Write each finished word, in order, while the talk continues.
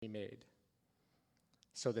he made.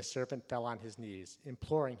 So the servant fell on his knees,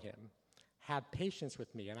 imploring him, "Have patience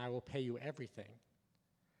with me, and I will pay you everything."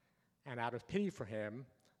 And out of pity for him,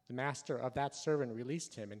 the master of that servant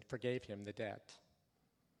released him and forgave him the debt.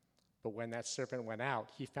 But when that servant went out,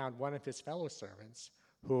 he found one of his fellow servants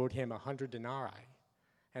who owed him 100 denarii.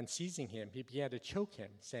 And seizing him, he began to choke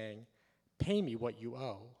him, saying, "Pay me what you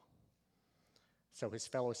owe." So his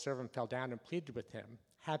fellow servant fell down and pleaded with him,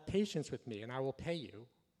 "Have patience with me, and I will pay you."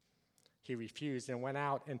 He refused and went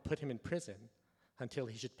out and put him in prison until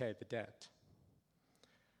he should pay the debt.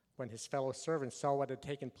 When his fellow servants saw what had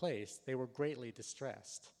taken place, they were greatly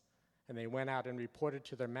distressed, and they went out and reported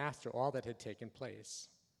to their master all that had taken place.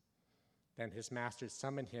 Then his master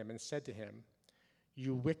summoned him and said to him,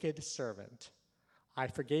 "You wicked servant, I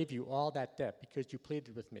forgave you all that debt because you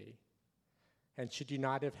pleaded with me. And should you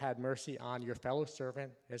not have had mercy on your fellow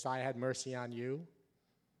servant as I had mercy on you?"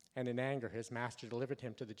 And in anger his master delivered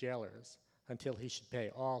him to the jailers until he should pay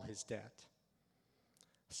all his debt.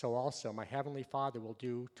 So also my heavenly Father will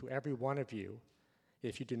do to every one of you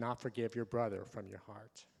if you do not forgive your brother from your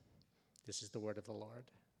heart. This is the word of the Lord.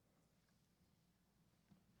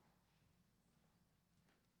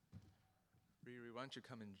 Riri, why don't you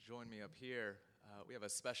come and join me up here? We have a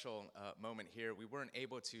special moment here. We weren't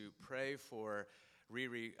able to pray for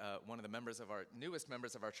Riri, one of the newest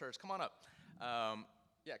members of our church. Come on up.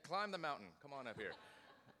 Climb the mountain. Come on up here.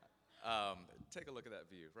 Take a look at that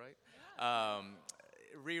view, right?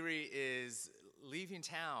 Riri is leaving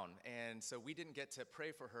town, and so we didn't get to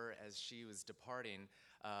pray for her as she was departing.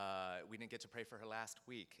 We didn't get to pray for her last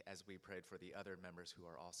week as we prayed for the other members who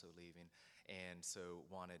are also leaving, and so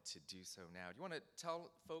wanted to do so now. Do you want to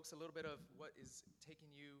tell folks a little bit of what is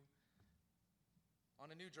taking you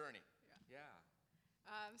on a new journey? Yeah.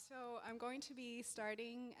 So I'm going to be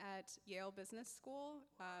starting at Yale Business School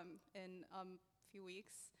in a few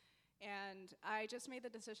weeks. And I just made the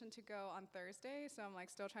decision to go on Thursday, so I'm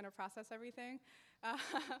still trying to process everything.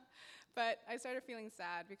 But I started feeling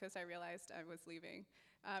sad because I realized I was leaving,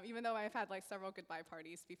 even though I've had several goodbye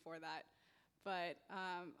parties before that. But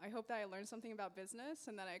I hope that I learned something about business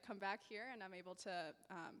and that I come back here and I'm able to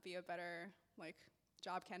be a better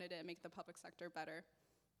job candidate and make the public sector better.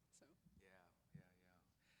 So. Yeah.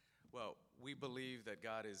 Well, we believe that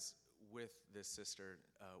God is with this sister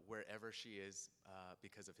wherever she is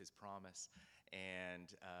because of his promise,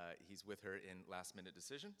 and he's with her in last-minute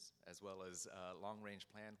decisions as well as long-range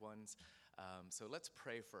planned ones. So let's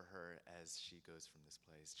pray for her as she goes from this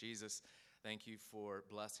place. Jesus, thank you for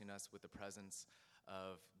blessing us with the presence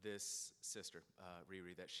of this sister,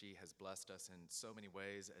 Riri, that she has blessed us in so many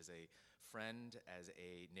ways as a friend, as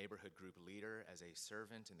a neighborhood group leader, as a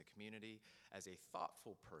servant in the community, as a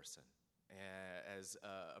thoughtful person, as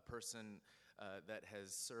a person that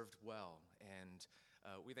has served well. And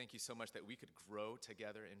we thank you so much that we could grow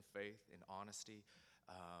together in faith, in honesty,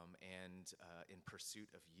 and in pursuit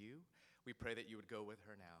of you. We pray that you would go with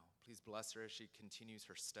her now. Please bless her as she continues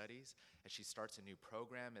her studies, as she starts a new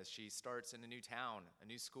program, as she starts in a new town, a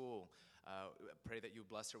new school. Pray that you would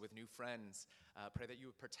bless her with new friends. Pray that you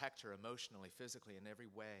would protect her emotionally, physically, in every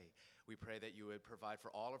way. We pray that you would provide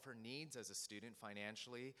for all of her needs as a student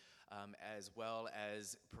financially, as well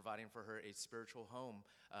as providing for her a spiritual home,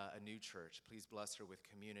 a new church. Please bless her with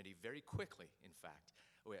community very quickly, in fact.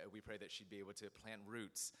 We pray that she'd be able to plant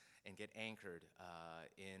roots and get anchored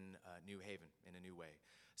in New Haven in a new way.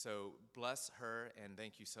 So bless her, and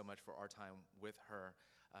thank you so much for our time with her.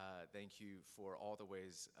 Thank you for all the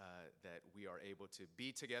ways that we are able to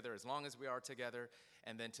be together as long as we are together,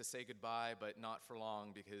 and then to say goodbye, but not for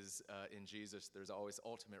long, because in Jesus there's always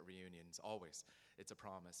ultimate reunions, always. It's a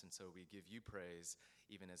promise, and so we give you praise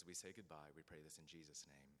even as we say goodbye. We pray this in Jesus'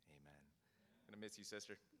 name, amen. I'm going to miss you,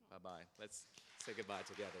 sister. Bye-bye. Let's say goodbye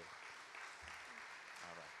together.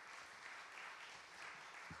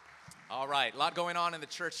 All right, a lot going on in the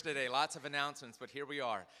church today, lots of announcements, but here we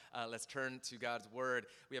are. Let's turn to God's Word.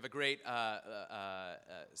 We have a great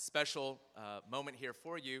special moment here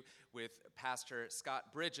for you with Pastor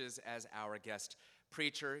Scott Bridges as our guest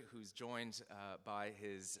preacher, who's joined by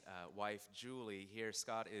his wife, Julie. Here,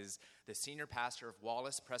 Scott is the senior pastor of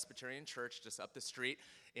Wallace Presbyterian Church, just up the street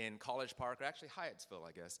in College Park, or actually Hyattsville,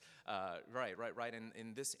 I guess. Right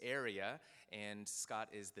in this area. And Scott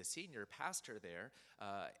is the senior pastor there.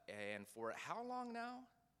 And for how long now?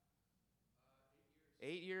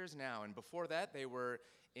 8 years now. And before that, they were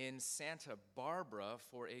in Santa Barbara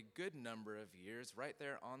for a good number of years, right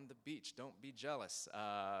there on the beach. Don't be jealous.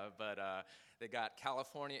 But they got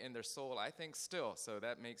California in their soul, I think, still. So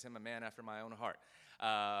that makes him a man after my own heart.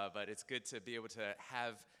 But it's good to be able to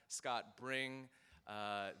have Scott bring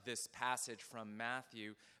this passage from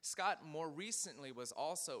Matthew. Scott more recently was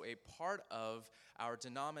also a part of our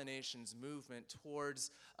denomination's movement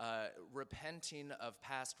towards repenting of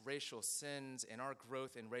past racial sins and our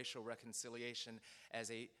growth in racial reconciliation as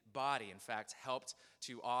a body. In fact, helped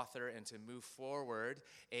to author and to move forward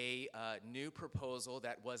a new proposal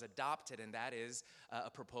that was adopted, and that is a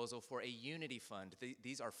proposal for a unity fund.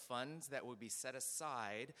 These are funds that would be set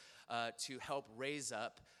aside to help raise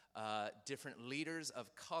up different leaders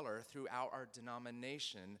of color throughout our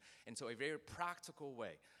denomination. And so a very practical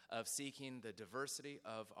way of seeking the diversity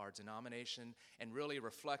of our denomination and really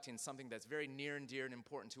reflecting something that's very near and dear and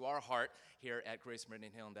important to our heart here at Grace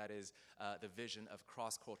Meridian Hill, and that is the vision of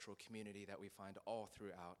cross-cultural community that we find all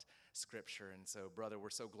throughout Scripture. And so, brother, we're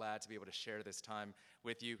so glad to be able to share this time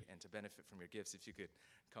with you and to benefit from your gifts. If you could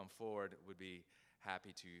come forward, would be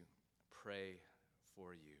happy to pray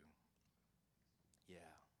for you. Yeah.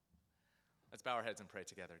 Let's bow our heads and pray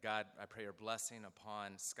together. God, I pray your blessing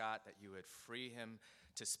upon Scott, that you would free him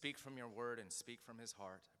to speak from your word and speak from his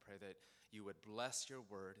heart. I pray that you would bless your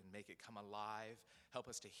word and make it come alive. Help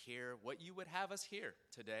us to hear what you would have us hear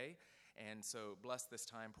today. And so bless this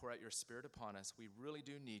time. Pour out your spirit upon us. We really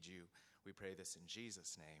do need you. We pray this in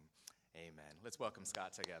Jesus' name. Amen. Let's welcome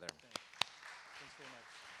Scott together. Thanks very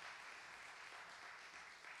much.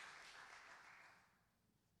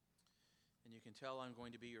 And you can tell I'm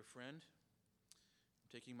going to be your friend.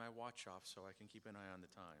 I'm taking my watch off so I can keep an eye on the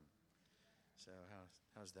time. So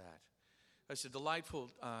how's that? It's a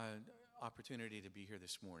delightful opportunity to be here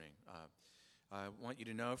this morning. I want you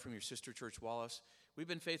to know from your sister church, Wallace, we've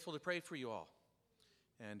been faithful to pray for you all.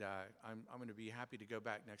 And I'm going to be happy to go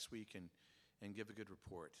back next week and give a good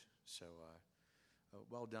report. So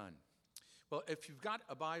well done. Well, if you've got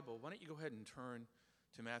a Bible, why don't you go ahead and turn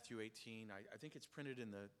to Matthew 18. I think it's printed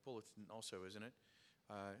in the bulletin also, isn't it?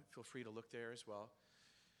 Feel free to look there as well.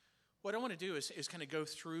 What I want to do is kind of go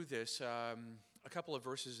through this a couple of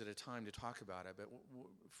verses at a time to talk about it. But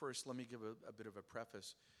first, let me give a bit of a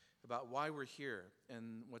preface about why we're here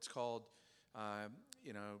and what's called,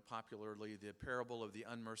 popularly the parable of the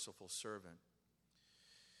unmerciful servant.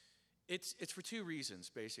 It's for two reasons,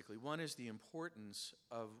 basically. One is the importance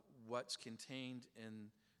of what's contained in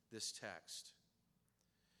this text.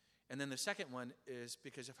 And then the second one is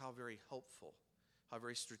because of how very helpful, how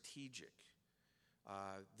very strategic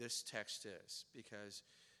this text is. Because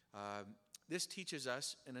this teaches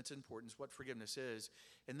us, in its importance, what forgiveness is.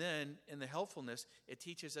 And then, in the helpfulness, it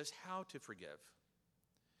teaches us how to forgive.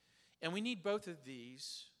 And we need both of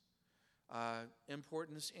these,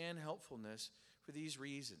 importance and helpfulness, for these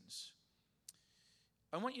reasons.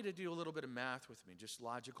 I want you to do a little bit of math with me, just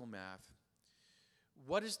logical math.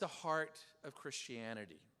 What is the heart of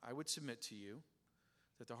Christianity? I would submit to you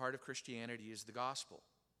that the heart of Christianity is the gospel.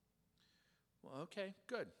 Well, okay,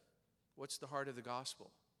 good. What's the heart of the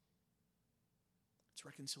gospel? It's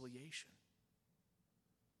reconciliation.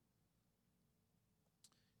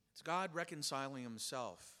 It's God reconciling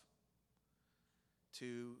himself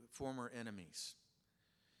to former enemies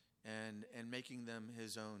and making them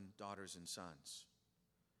his own daughters and sons.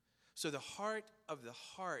 So the heart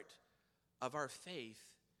of our faith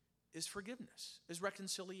is forgiveness, is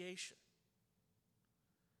reconciliation.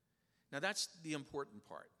 Now that's the important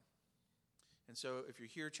part. And so if you're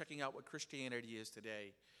here checking out what Christianity is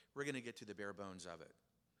today, we're going to get to the bare bones of it.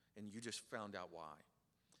 And you just found out why.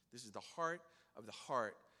 This is the heart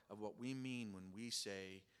of what we mean when we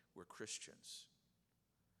say we're Christians.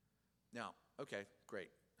 Now, okay, great.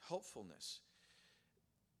 Helpfulness.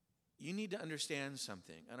 You need to understand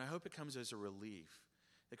something, and I hope it comes as a relief,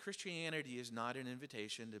 that Christianity is not an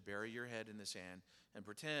invitation to bury your head in the sand and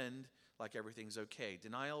pretend like everything's okay.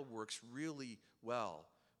 Denial works really well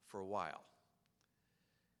for a while.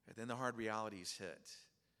 And then the hard realities hit.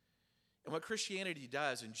 And what Christianity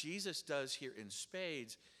does, and Jesus does here in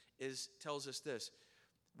spades, tells us this.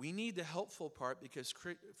 We need the helpful part because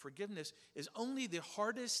forgiveness is only the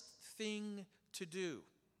hardest thing to do.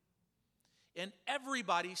 And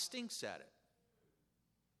everybody stinks at it.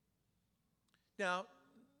 Now,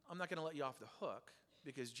 I'm not going to let you off the hook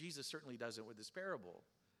because Jesus certainly doesn't with this parable.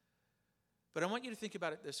 But I want you to think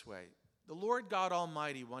about it this way. The Lord God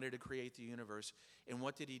Almighty wanted to create the universe, and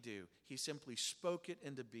what did he do? He simply spoke it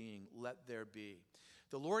into being, let there be.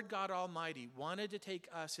 The Lord God Almighty wanted to take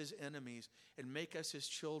us, his enemies, and make us his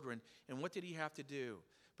children, and what did he have to do?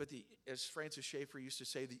 But as Francis Schaeffer used to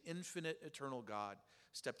say, the infinite eternal God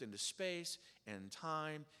stepped into space and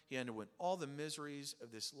time. He underwent all the miseries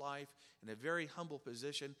of this life in a very humble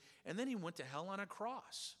position, and then he went to hell on a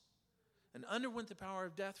cross and underwent the power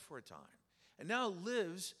of death for a time, and now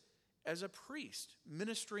lives as a priest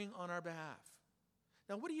ministering on our behalf.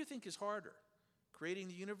 Now, what do you think is harder? Creating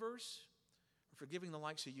the universe or forgiving the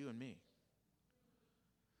likes of you and me?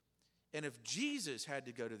 And if Jesus had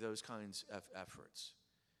to go to those kinds of efforts,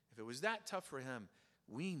 if it was that tough for him,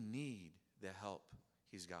 we need the help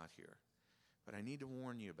he's got here. But I need to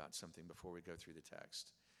warn you about something before we go through the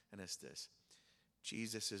text, and it's this.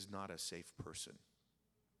 Jesus is not a safe person.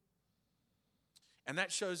 And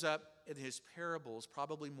that shows up in his parables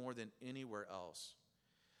probably more than anywhere else.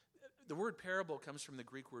 The word parable comes from the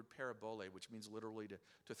Greek word parabole, which means literally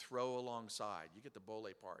to throw alongside. You get the bole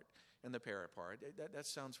part and the para part. That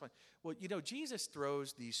sounds fun. Well, Jesus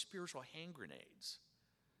throws these spiritual hand grenades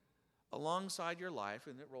alongside your life,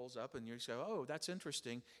 and it rolls up, and you say, oh, that's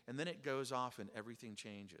interesting. And then it goes off, and everything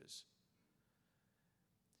changes.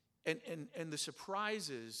 And the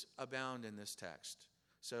surprises abound in this text.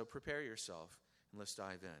 So prepare yourself, and let's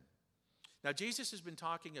dive in. Now, Jesus has been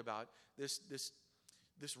talking about this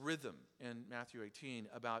rhythm in Matthew 18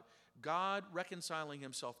 about God reconciling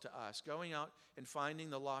himself to us, going out and finding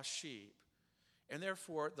the lost sheep. And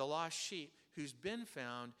therefore, the lost sheep who's been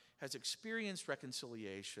found has experienced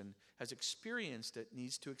reconciliation, has experienced it,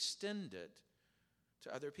 needs to extend it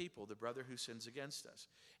to other people, the brother who sins against us.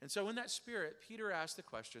 And so in that spirit, Peter asked the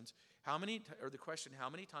question, how many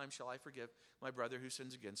times shall I forgive my brother who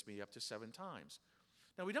sins against me? Up to 7 times.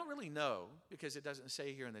 Now, we don't really know, because it doesn't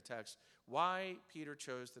say here in the text, why Peter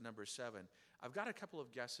chose the number 7. I've got a couple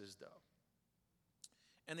of guesses, though,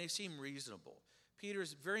 and they seem reasonable.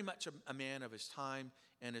 Peter's very much a man of his time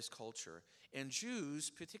and his culture, and Jews,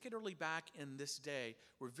 particularly back in this day,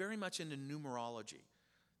 were very much into numerology,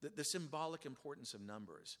 the symbolic importance of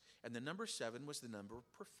numbers, and the number 7 was the number of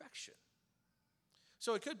perfection.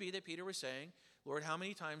 So it could be that Peter was saying, Lord, how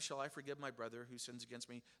many times shall I forgive my brother who sins against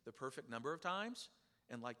me? The perfect number of times?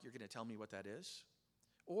 And you're going to tell me what that is?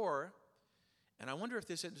 Or, and I wonder if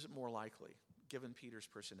this isn't more likely, given Peter's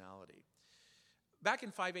personality. Back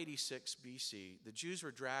in 586 BC, the Jews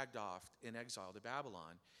were dragged off in exile to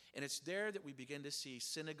Babylon. And it's there that we begin to see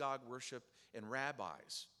synagogue worship and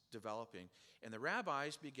rabbis developing. And the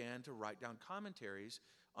rabbis began to write down commentaries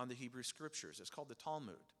on the Hebrew scriptures. It's called the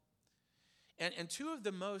Talmud. And 2 of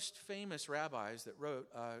the most famous rabbis that wrote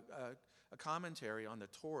a commentary on the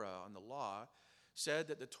Torah, on the law, said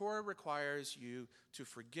that the Torah requires you to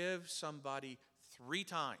forgive somebody 3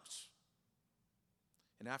 times.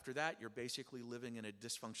 And after that, you're basically living in a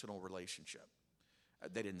dysfunctional relationship.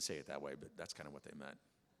 They didn't say it that way, but that's kind of what they meant.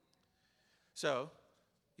 So,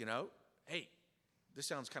 hey, this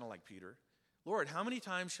sounds kind of like Peter. Lord, how many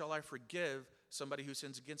times shall I forgive somebody who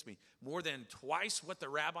sins against me? More than twice what the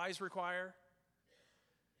rabbis require?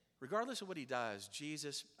 Regardless of what he does,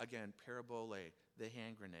 Jesus, again, parabole, the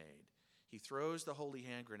hand grenade. He throws the holy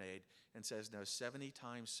hand grenade and says, no, 70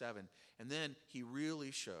 times 7. And then he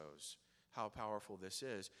really shows how powerful this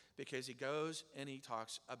is, because he goes and he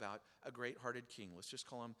talks about a great-hearted king. Let's just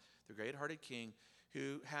call him the great-hearted king,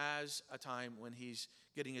 who has a time when he's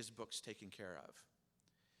getting his books taken care of.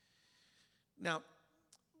 Now,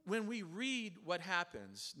 when we read what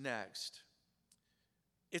happens next,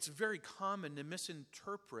 it's very common to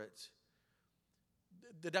misinterpret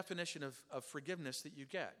the definition of forgiveness that you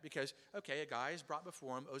get. Because, okay, a guy is brought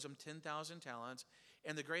before him, owes him 10,000 talents,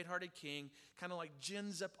 and the great-hearted king kind of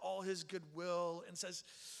gins up all his goodwill and says,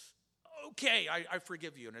 okay, I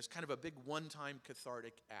forgive you. And it's kind of a big one-time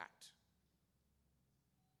cathartic act.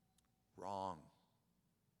 Wrong.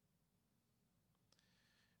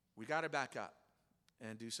 We got to back up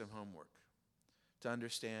and do some homework to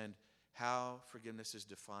understand how forgiveness is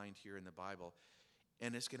defined here in the Bible.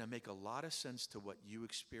 And it's going to make a lot of sense to what you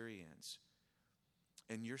experience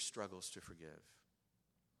in your struggles to forgive.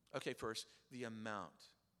 Okay, first, the amount.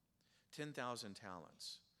 10,000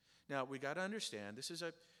 talents. Now, we got to understand, this is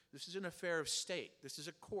an affair of state. This is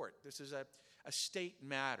a court. This is a state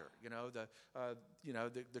matter.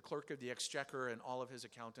 The clerk of the exchequer and all of his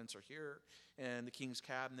accountants are here, and the king's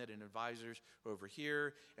cabinet and advisors are over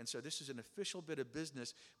here. And so this is an official bit of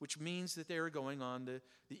business, which means that they are going on the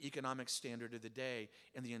economic standard of the day.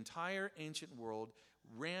 And the entire ancient world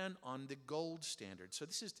ran on the gold standard. So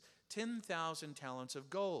this is 10,000 talents of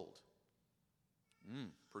gold.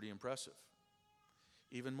 Pretty impressive.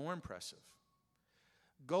 Even more impressive.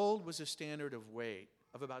 Gold was a standard of weight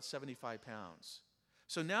of about 75 pounds.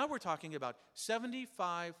 So now we're talking about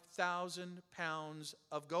 75,000 pounds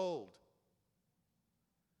of gold.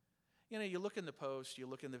 You look in the Post, you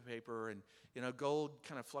look in the paper, and, gold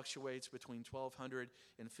kind of fluctuates between $1,200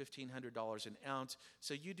 and $1,500 an ounce.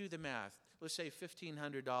 So you do the math. Let's say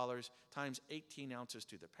 $1,500 times 18 ounces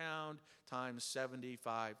to the pound times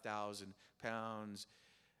 75,000 pounds.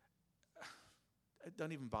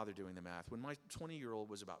 don't even bother doing the math. When my 20-year-old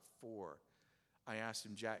was about 4, I asked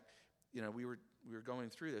him, Jack, we were going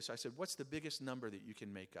through this. I said, what's the biggest number that you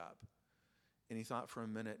can make up? And he thought for a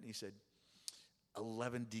minute, and he said,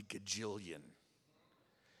 11 decajillion.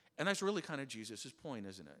 And that's really kind of Jesus' point,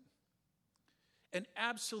 isn't it? An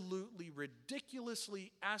absolutely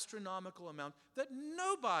ridiculously astronomical amount that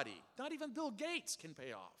nobody, not even Bill Gates, can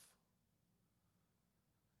pay off.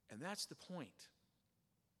 And that's the point.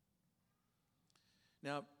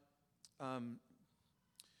 Now,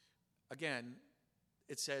 again,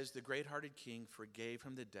 it says the great-hearted king forgave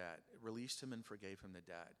him the debt, released him and forgave him the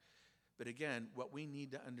debt. But again, what we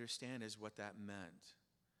need to understand is what that meant.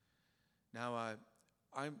 Now,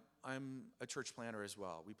 I'm a church planter as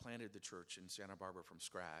well. We planted the church in Santa Barbara from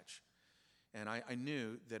scratch. And I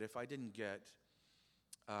knew that if I didn't get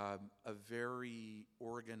a very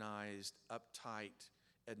organized, uptight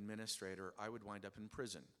administrator, I would wind up in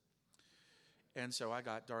prison. And so I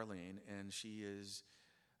got Darlene, and she's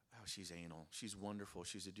anal. She's wonderful.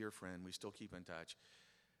 She's a dear friend. We still keep in touch.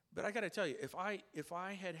 But I got to tell you, if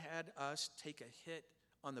I had us take a hit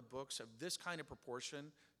on the books of this kind of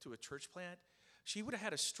proportion to a church plant, she would have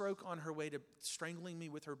had a stroke on her way to strangling me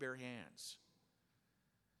with her bare hands.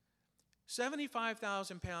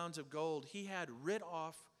 75,000 pounds of gold he had writ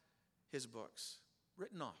off his books,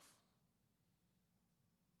 written off.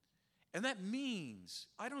 And that means,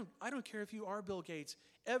 I don't care if you are Bill Gates,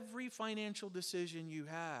 every financial decision you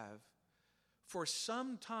have for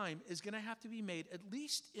some time is going to have to be made, at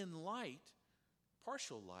least in light,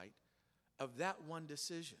 partial light, of that one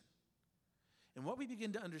decision. And what we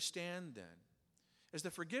begin to understand then is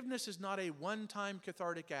that forgiveness is not a one-time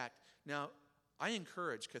cathartic act. Now, I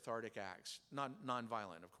encourage cathartic acts, not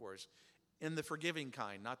nonviolent, of course, in the forgiving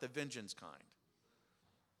kind, not the vengeance kind.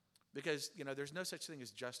 Because, there's no such thing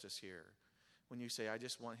as justice here. When you say, I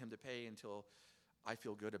just want him to pay until I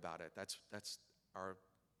feel good about it, that's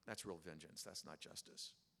real vengeance. That's not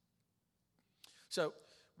justice. So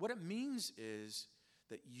what it means is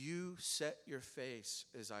that you set your face,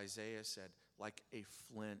 as Isaiah said, like a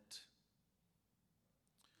flint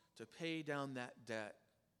to pay down that debt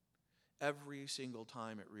every single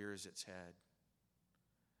time it rears its head.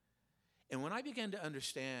 And when I began to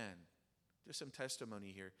understand, just some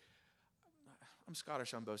testimony here, I'm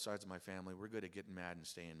Scottish on both sides of my family. We're good at getting mad and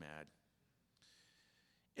staying mad.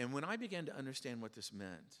 And when I began to understand what this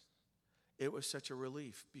meant, it was such a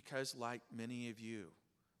relief because, like many of you,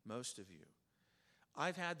 most of you,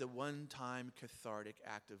 I've had the one-time cathartic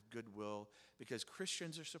act of goodwill because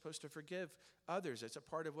Christians are supposed to forgive others. It's a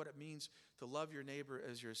part of what it means to love your neighbor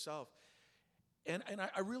as yourself. And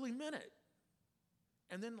I really meant it.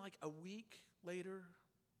 And then like a week later,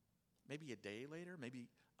 maybe a day later, maybe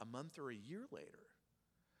a month or a year later,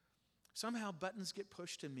 somehow buttons get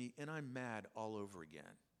pushed in me and I'm mad all over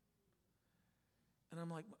again. And I'm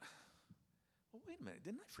like, well, wait a minute,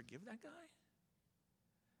 didn't I forgive that guy?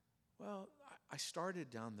 Well, I started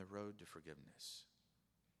down the road to forgiveness.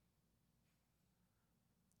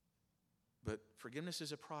 But forgiveness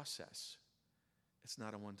is a process. It's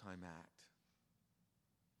not a one-time act.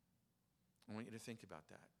 I want you to think about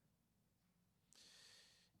that.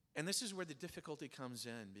 And this is where the difficulty comes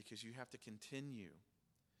in because you have to continue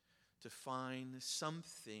to find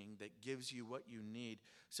something that gives you what you need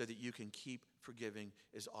so that you can keep forgiving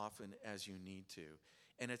as often as you need to.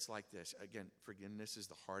 And it's like this. Again, forgiveness is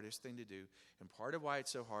the hardest thing to do. And part of why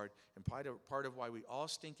it's so hard, and part of why we all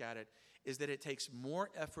stink at it, is that it takes more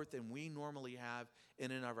effort than we normally have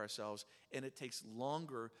in and of ourselves, and it takes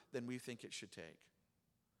longer than we think it should take.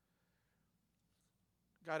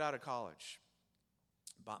 Got out of college,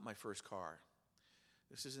 bought my first car.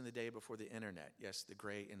 This is in the day before the internet. Yes, the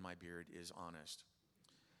gray in my beard is honest.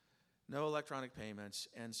 No electronic payments,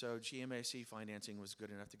 and so GMAC financing was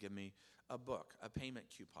good enough to give me a book, a payment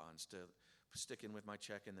coupons to stick in with my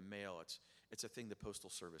check in the mail. It's a thing the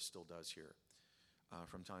Postal Service still does here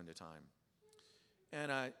from time to time.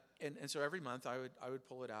 And so every month I would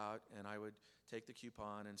pull it out and I would take the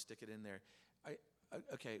coupon and stick it in there.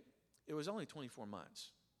 It was only 24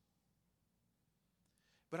 months.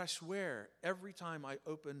 But I swear, every time I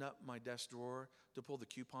opened up my desk drawer to pull the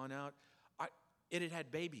coupon out, it had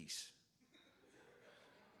babies.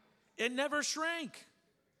 It never shrank.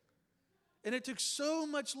 And it took so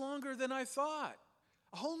much longer than I thought.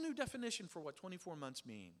 A whole new definition for what 24 months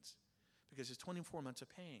means, because it's 24 months of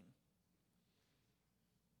pain.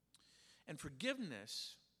 And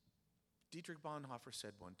forgiveness, Dietrich Bonhoeffer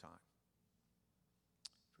said one time,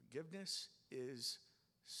 forgiveness is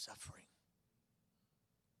suffering.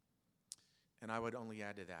 And I would only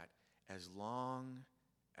add to that, as long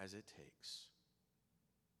as it takes.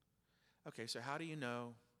 Okay, so how do you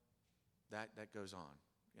know that goes on?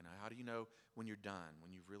 How do you know when you're done,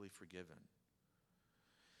 when you've really forgiven?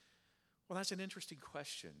 Well, that's an interesting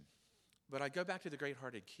question. But I go back to the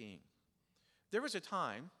great-hearted king. There was a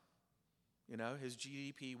time, his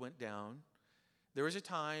GDP went down. There was a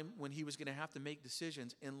time when he was going to have to make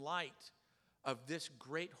decisions in light of this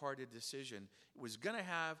great-hearted decision. It was going to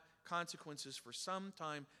have consequences for some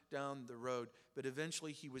time down the road, but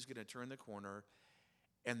eventually he was going to turn the corner,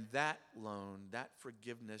 and that loan, that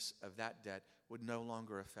forgiveness of that debt would no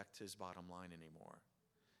longer affect his bottom line anymore.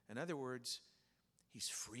 In other words, he's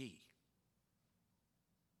free.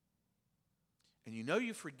 And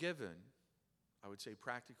you've forgiven, I would say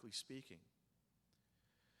practically speaking,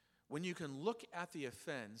 when you can look at the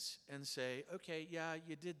offense and say, okay, yeah,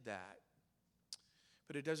 you did that,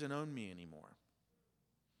 but it doesn't own me anymore.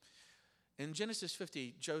 In Genesis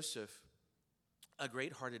 50, Joseph, a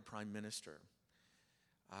great-hearted prime minister,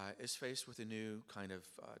 is faced with a new kind of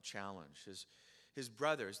challenge. His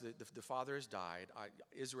brothers, the father has died,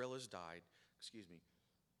 Israel has died,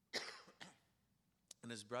 and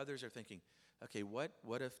his brothers are thinking, okay, what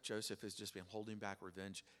if Joseph has just been holding back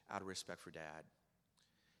revenge out of respect for dad?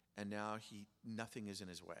 And now nothing is in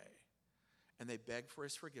his way. And they beg for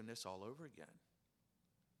his forgiveness all over again.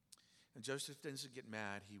 And Joseph doesn't get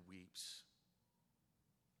mad, he weeps.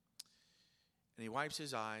 And he wipes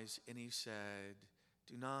his eyes and he said,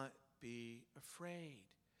 do not be afraid.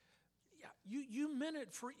 Yeah, you meant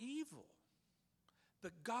it for evil,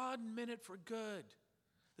 but God meant it for good.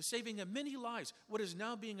 The saving of many lives, what is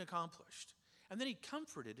now being accomplished. And then he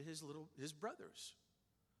comforted his brothers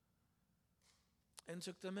and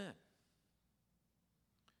took them in.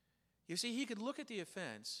 You see, he could look at the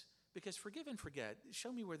offense, because forgive and forget,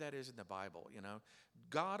 show me where that is in the Bible,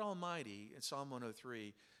 God Almighty, in Psalm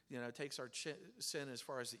 103, takes our sin as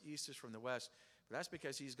far as the east is from the west, but that's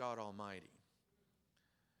because he's God Almighty.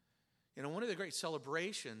 One of the great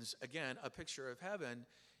celebrations, again, a picture of heaven,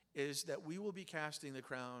 is that we will be casting the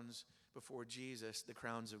crowns before Jesus, the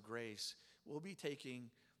crowns of grace. We'll be taking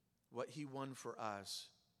what he won for us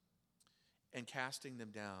and casting them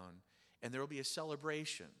down. And there will be a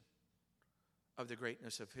celebration of the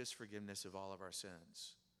greatness of his forgiveness of all of our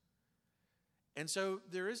sins. And so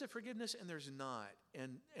there is a forgiveness and there's not.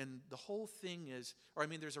 And the whole thing is,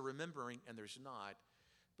 there's a remembering and there's not.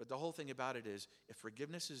 But the whole thing about it is, if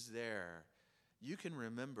forgiveness is there, you can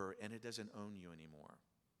remember and it doesn't own you anymore.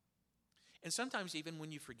 And sometimes even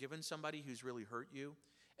when you've forgiven somebody who's really hurt you,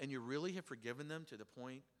 and you really have forgiven them to the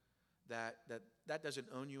point that doesn't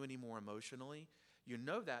own you anymore emotionally, you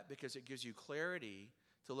know that because it gives you clarity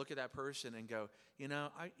to look at that person and go,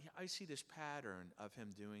 I see this pattern of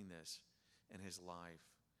him doing this in his life.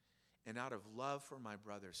 And out of love for my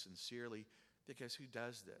brother, sincerely, because who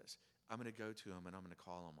does this? I'm going to go to him and I'm going to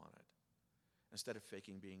call him on it. Instead of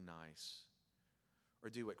faking being nice. Or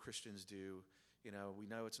do what Christians do. We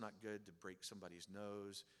know it's not good to break somebody's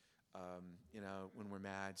nose, when we're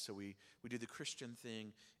mad. So we do the Christian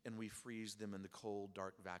thing and we freeze them in the cold,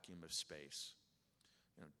 dark vacuum of space.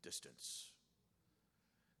 Distance.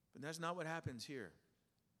 But that's not what happens here.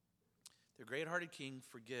 The great-hearted king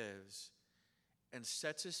forgives and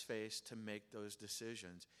sets his face to make those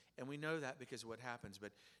decisions. And we know that because of what happens.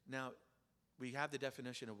 But now we have the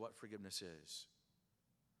definition of what forgiveness is.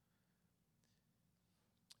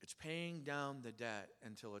 It's paying down the debt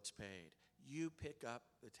until it's paid. You pick up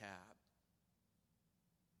the tab.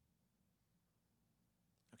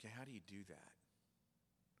 Okay, how do you do that?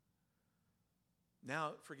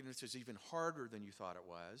 Now, forgiveness is even harder than you thought it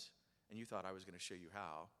was, and you thought I was going to show you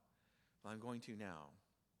how. Well, I'm going to now.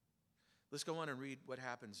 Let's go on and read what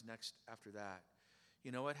happens next after that.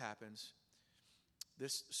 You know what happens?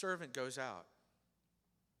 This servant goes out.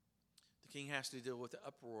 The king has to deal with the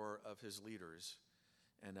uproar of his leaders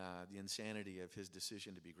and the insanity of his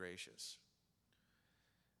decision to be gracious.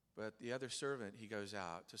 But the other servant, he goes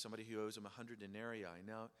out to somebody who owes him 100 denarii.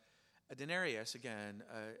 Now, a denarius, again,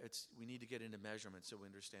 we need to get into measurement so we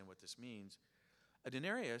understand what this means. A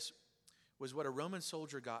denarius was what a Roman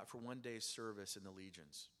soldier got for one day's service in the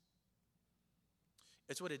legions.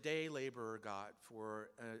 It's what a day laborer got for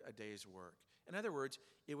a day's work. In other words,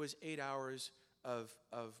 it was 8 hours of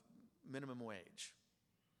minimum wage.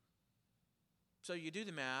 So you do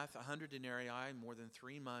the math, 100 denarii, more than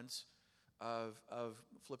 3 months of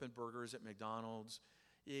flipping burgers at McDonald's,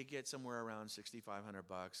 you get somewhere around $6,500,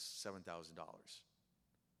 $7,000.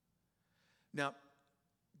 Now,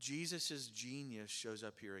 Jesus' genius shows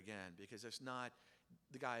up here again, because it's not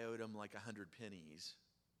the guy owed him like 100 pennies.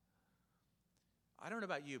 I don't know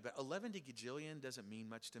about you, but 11 to gajillion doesn't mean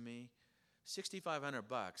much to me.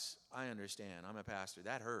 $6,500, I understand. I'm a pastor.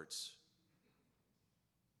 That hurts.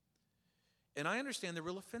 And I understand the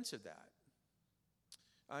real offense of that.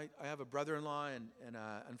 I have a brother-in-law, and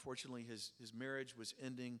unfortunately his marriage was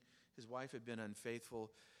ending. His wife had been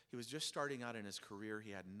unfaithful. He was just starting out in his career.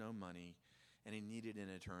 He had no money, and he needed an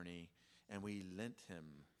attorney, and we lent him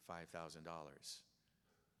 $5,000.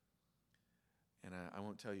 And I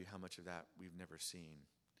won't tell you how much of that we've never seen.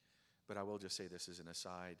 But I will just say this as an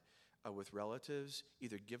aside. With relatives,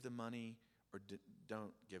 either give them money or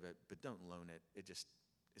don't give it, but don't loan it. It just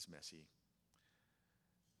is messy.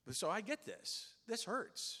 But so I get this. This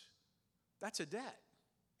hurts. That's a debt.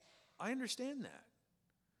 I understand that.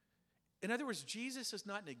 In other words, Jesus is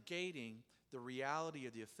not negating the reality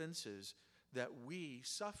of the offenses that we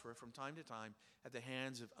suffer from time to time at the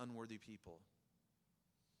hands of unworthy people.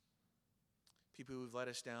 People who've let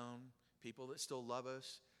us down, people that still love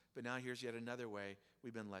us, but now here's yet another way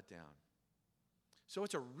we've been let down. So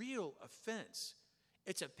it's a real offense.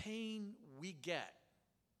 It's a pain we get.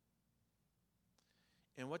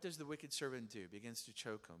 And what does the wicked servant do? Begins to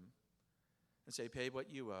choke him and say, pay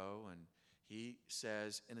what you owe. And he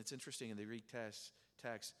says, and it's interesting in the Greek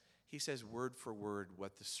text, he says word for word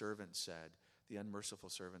what the servant said, the unmerciful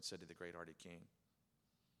servant said to the great-hearted king.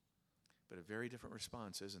 But a very different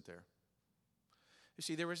response, isn't there? You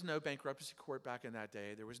see, there was no bankruptcy court back in that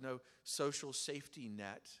day. There was no social safety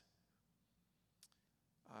net.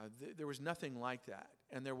 There was nothing like that.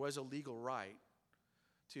 And there was a legal right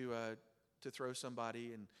to throw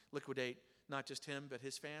somebody and liquidate not just him, but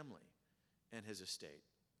his family and his estate.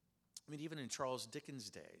 I mean, even in Charles Dickens'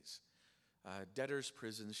 days, debtors'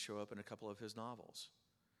 prisons show up in a couple of his novels.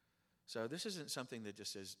 So this isn't something that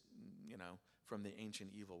just is, from the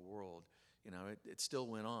ancient evil world. It still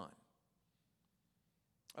went on.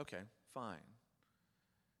 Okay, fine.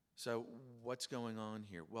 So what's going on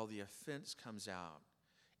here? Well, the offense comes out,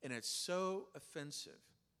 and it's so offensive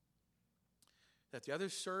that the other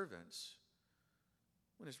servants,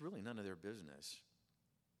 when it's really none of their business,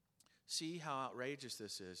 see how outrageous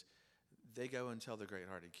this is. They go and tell the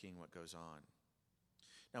great-hearted king what goes on.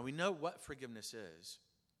 Now, we know what forgiveness is.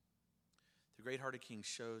 The great-hearted king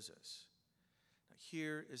shows us. Now,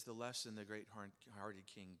 here is the lesson the great-hearted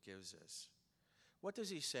king gives us. What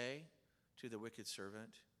does he say to the wicked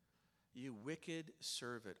servant? You wicked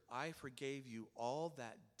servant, I forgave you all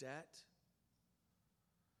that debt,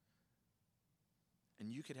 and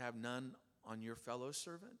you could have none on your fellow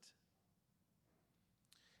servant?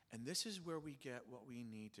 And this is where we get what we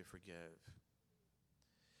need to forgive.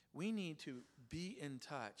 We need to be in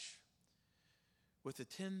touch with the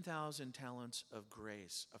 10,000 talents of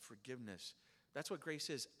grace, of forgiveness. That's what grace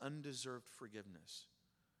is, undeserved forgiveness.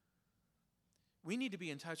 We need to be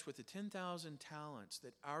in touch with the 10,000 talents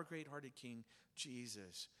that our great-hearted King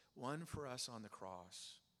Jesus won for us on the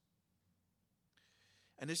cross.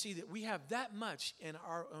 And to see that we have that much in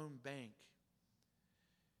our own bank.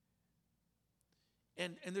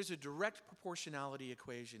 And there's a direct proportionality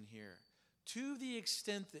equation here. To the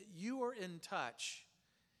extent that you are in touch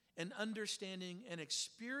and understanding and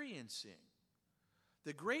experiencing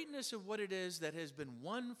the greatness of what it is that has been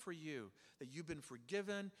won for you, that you've been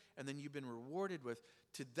forgiven and then you've been rewarded with,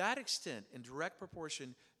 to that extent, in direct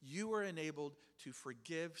proportion, you are enabled to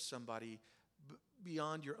forgive somebody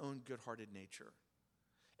beyond your own good-hearted nature.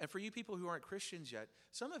 And for you people who aren't Christians yet,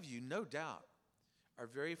 some of you, no doubt, are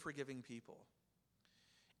very forgiving people.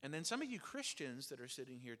 And then some of you Christians that are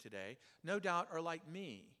sitting here today, no doubt are like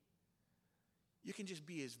me. You can just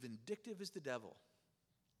be as vindictive as the devil.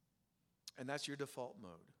 And that's your default mode.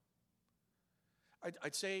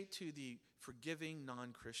 I'd say to the forgiving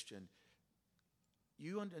non-Christian,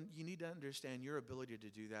 you need to understand your ability to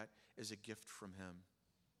do that is a gift from him.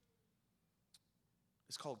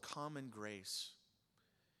 It's called common grace.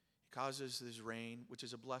 It causes this rain, which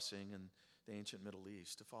is a blessing in the ancient Middle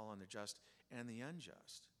East, to fall on the just and the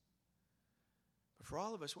unjust. But for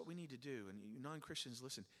all of us, what we need to do, and you non-Christians,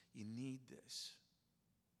 listen, you need this.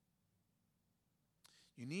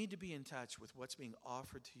 You need to be in touch with what's being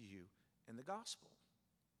offered to you in the gospel.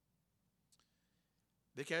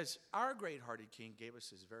 Because our great-hearted King gave us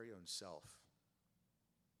his very own self.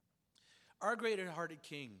 Our great-hearted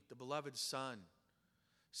King, the beloved Son,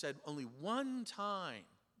 said only one time,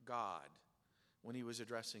 God, when he was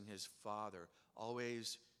addressing his Father,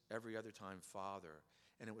 always every other time, Father,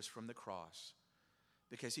 and it was from the cross.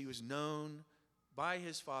 Because he was known by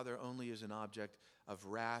his Father only as an object of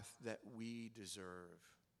wrath that we deserve.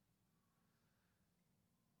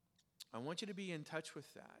 I want you to be in touch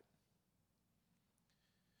with that.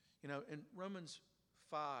 In Romans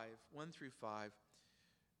 5, 1 through 5,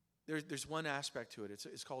 there's one aspect to it.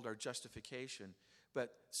 It's called our justification.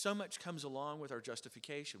 But so much comes along with our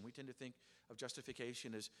justification. We tend to think of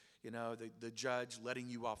justification as, the judge letting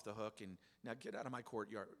you off the hook and now get out of my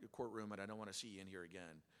courtroom and I don't want to see you in here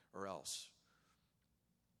again or else.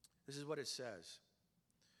 This is what it says.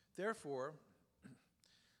 Therefore,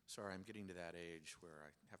 sorry, I'm getting to that age where I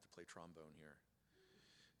have to play trombone here.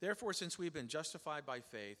 Therefore, since we've been justified by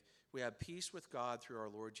faith, we have peace with God through our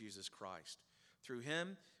Lord Jesus Christ. Through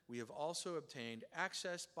him, we have also obtained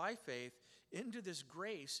access by faith into this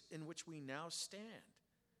grace in which we now stand.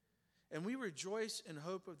 And we rejoice in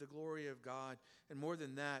hope of the glory of God. And more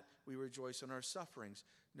than that, we rejoice in our sufferings,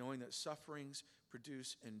 knowing that sufferings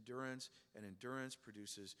produce endurance, and endurance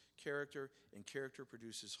produces character, and character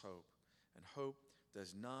produces hope. And hope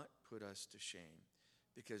does not put us to shame,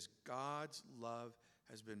 because God's love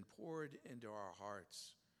has been poured into our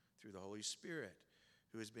hearts through the Holy Spirit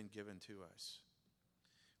who has been given to us.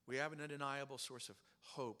 We have an undeniable source of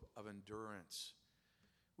hope, of endurance.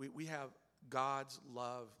 We have God's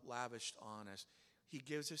love lavished on us. He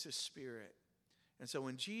gives us His Spirit. And so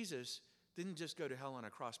when Jesus didn't just go to hell on a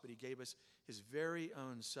cross, but He gave us His very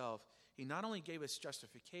own self, He not only gave us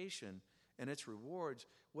justification and its rewards,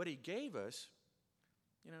 what He gave us,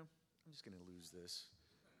 I'm just going to lose this.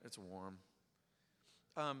 It's warm.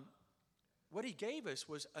 What He gave us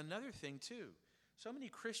was another thing too. So many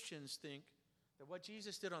Christians think that what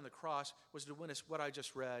Jesus did on the cross was to win us what I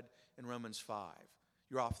just read in Romans 5.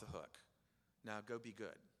 You're off the hook. Now go be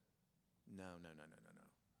good. No.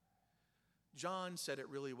 John said it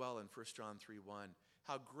really well in 1 John 3:1.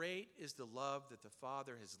 How great is the love that the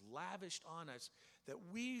Father has lavished on us, that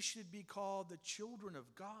we should be called the children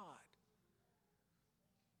of God.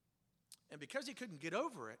 And because He couldn't get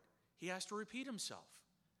over it, He has to repeat Himself.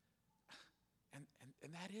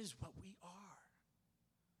 And that is what we are.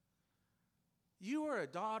 You are a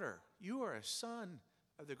daughter. You are a son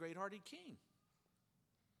of the great-hearted King.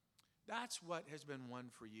 That's what has been won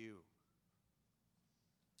for you.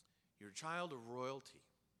 You're a child of royalty.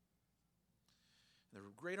 The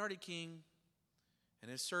great-hearted King and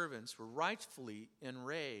his servants were rightfully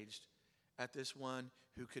enraged at this one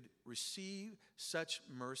who could receive such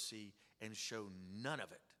mercy and show none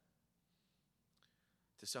of it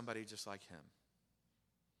to somebody just like him.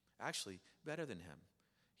 Actually, better than him.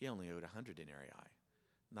 He only owed 100 denarii,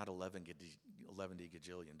 not 11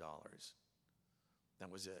 gajillion dollars.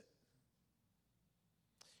 That was it.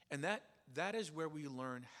 And that is where we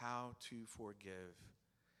learn how to forgive.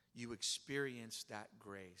 You experience that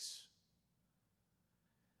grace.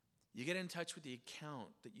 You get in touch with the account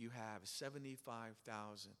that you have,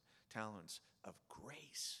 75,000 talents of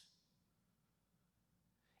grace.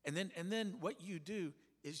 And then what you do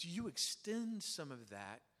is you extend some of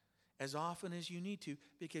that as often as you need to,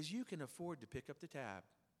 because you can afford to pick up the tab.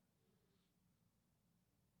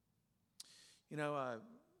 You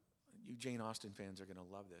Jane Austen fans are going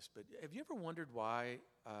to love this, but have you ever wondered why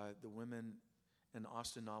the women in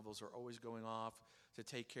Austen novels are always going off to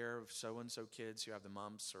take care of so-and-so kids who have the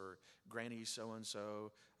mumps, or granny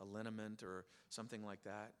so-and-so, a liniment, or something like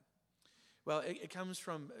that? Well, it comes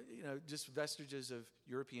from just vestiges of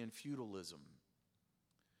European feudalism.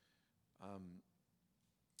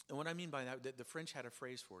 And what I mean by that, the French had a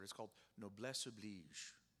phrase for it. It's called noblesse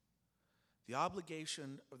oblige, the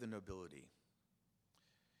obligation of the nobility.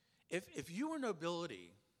 If you were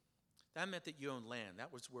nobility, that meant that you owned land.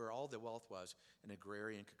 That was where all the wealth was, an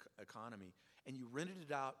agrarian economy. And you rented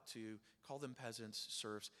it out to, call them peasants,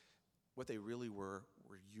 serfs. What they really were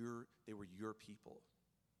your people.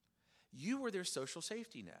 You were their social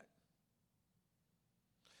safety net.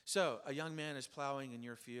 So a young man is plowing in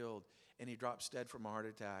your field, and he drops dead from a heart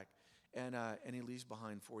attack, and he leaves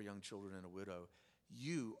behind 4 young children and a widow.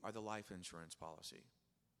 You are the life insurance policy.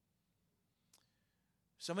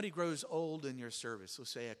 Somebody grows old in your service,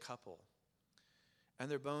 let's say a couple,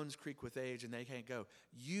 and their bones creak with age and they can't go.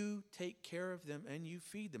 You take care of them and you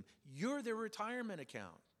feed them. You're their retirement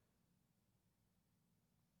account.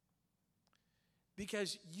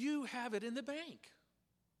 Because you have it in the bank.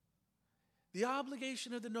 The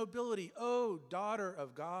obligation of the nobility, oh, daughter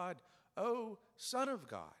of God, oh, son of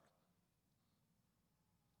God,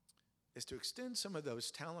 is to extend some of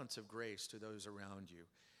those talents of grace to those around you.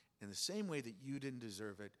 In the same way that you didn't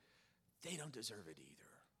deserve it, they don't deserve it either.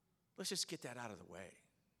 Let's just get that out of the way.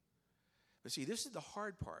 But see, this is the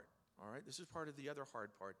hard part, all right? This is part of the other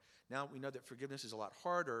hard part. Now we know that forgiveness is a lot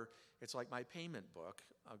harder. It's like my payment book.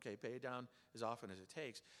 Okay, pay it down as often as it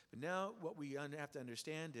takes. But now what we have to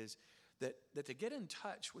understand is that to get in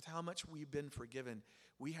touch with how much we've been forgiven,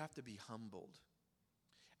 we have to be humbled.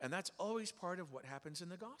 And that's always part of what happens in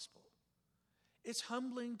the gospel. It's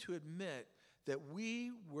humbling to admit that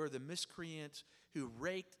we were the miscreants who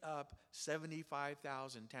raked up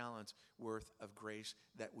 75,000 talents worth of grace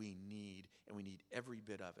that we need, and we need every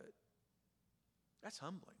bit of it. That's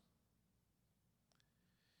humbling.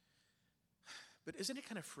 But isn't it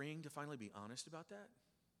kind of freeing to finally be honest about that?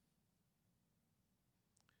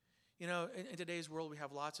 You know, in today's world, we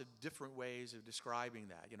have lots of different ways of describing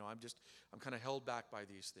that. You know, I'm kind of held back by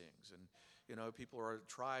these things. And, you know, people are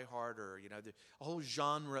try harder. You know, a whole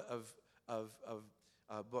genre of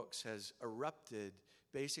books has erupted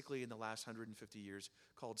basically in the last 150 years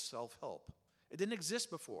called self-help. It didn't exist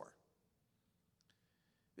before.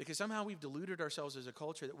 Because somehow we've deluded ourselves as a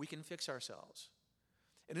culture that we can fix ourselves.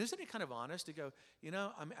 And isn't it kind of honest to go, you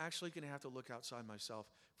know, I'm actually going to have to look outside myself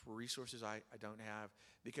for resources I don't have,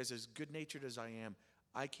 because as good-natured as I am,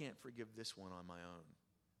 I can't forgive this one on my own.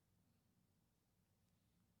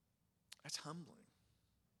 That's humbling.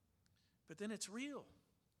 But then it's real.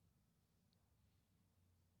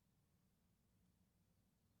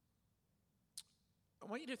 I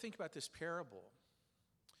want you to think about this parable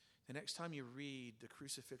the next time you read the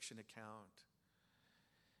crucifixion account.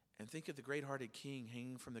 And think of the great-hearted king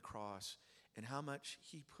hanging from the cross and how much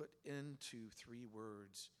he put into 3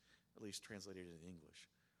 words, at least translated into English.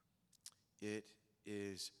 It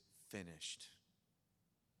is finished.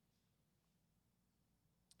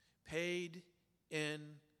 Paid in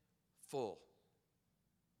full,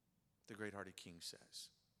 the great-hearted king says.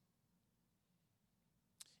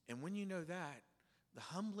 And when you know that, the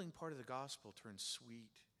humbling part of the gospel turns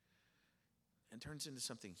sweet and turns into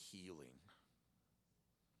something healing.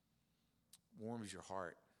 Warms your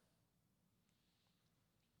heart.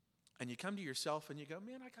 And you come to yourself and you go,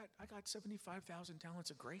 man, I got 75,000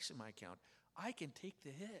 talents of grace in my account. I can take the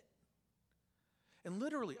hit. And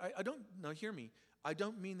literally, I don't, now hear me, I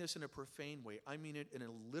don't mean this in a profane way. I mean it in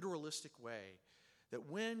a literalistic way. That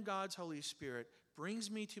when God's Holy Spirit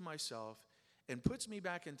brings me to myself and puts me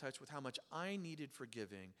back in touch with how much I needed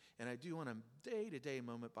forgiving, and I do on a day-to-day,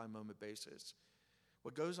 moment-by-moment basis,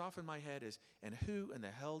 what goes off in my head is, and who in the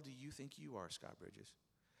hell do you think you are, Scott Bridges?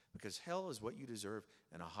 Because hell is what you deserve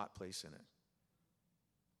and a hot place in it.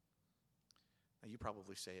 Now, you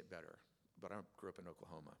probably say it better, but I grew up in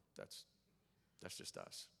Oklahoma. That's just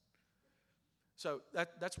us. So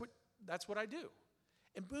that's what I do.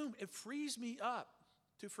 And boom, it frees me up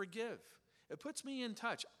to forgive. It puts me in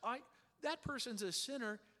touch. That person's a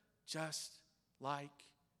sinner just like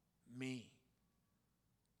me.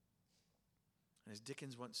 And as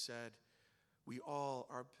Dickens once said, we all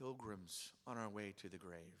are pilgrims on our way to the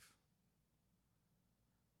grave.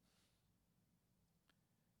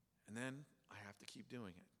 And then I have to keep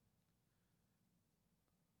doing it.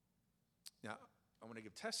 Now, I want to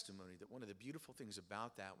give testimony that one of the beautiful things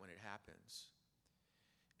about that when it happens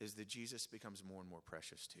is that Jesus becomes more and more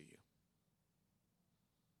precious to you.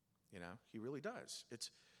 You know, he really does. It's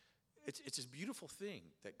this beautiful thing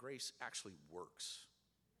that grace actually works.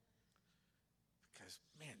 Because,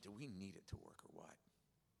 man, do we need it to work or what?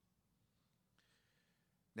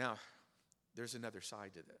 Now, there's another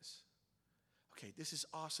side to this. Okay, this is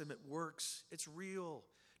awesome. It works. It's real.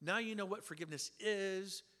 Now you know what forgiveness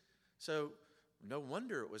is. So no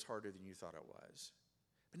wonder it was harder than you thought it was.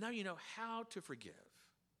 But now you know how to forgive.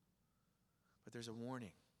 But there's a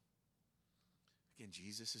warning. Again,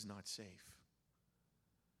 Jesus is not safe.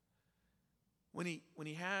 When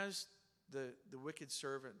he has the wicked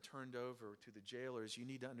servant turned over to the jailers, you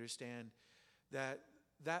need to understand that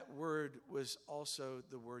that word was also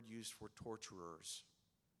the word used for torturers.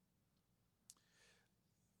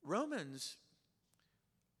 Romans,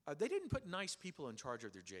 they didn't put nice people in charge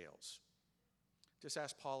of their jails. Just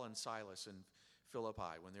ask Paul and Silas in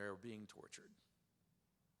Philippi when they were being tortured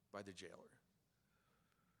by the jailer.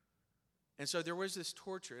 And so there was this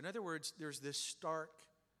torture. In other words, there's this stark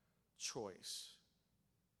choice.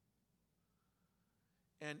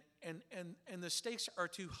 And the stakes are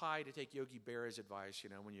too high to take Yogi Berra's advice. You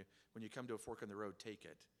know, when you come to a fork in the road, take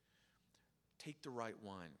it. Take the right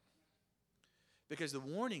one. Because the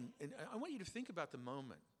warning, and I want you to think about the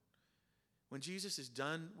moment when Jesus is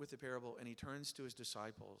done with the parable and he turns to his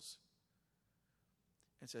disciples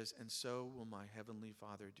and says, "And so will my heavenly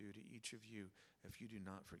Father do to each of you if you do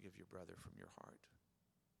not forgive your brother from your heart."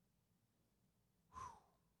 Whew.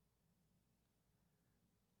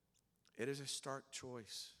 It is a stark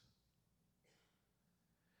choice.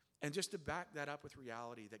 And just to back that up with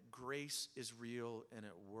reality, that grace is real and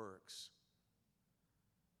it works.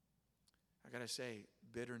 I got to say,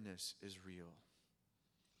 bitterness is real.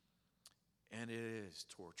 And it is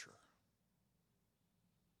torture.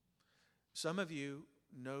 Some of you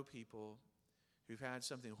know people who've had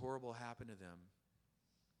something horrible happen to them.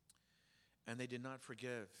 and they did not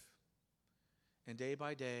forgive. And day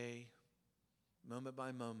by day, moment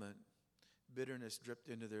by moment, bitterness dripped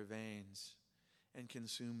into their veins and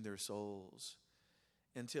consumed their souls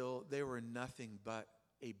until they were nothing but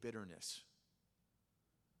a bitterness.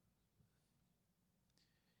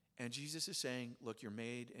 And Jesus is saying, look, you're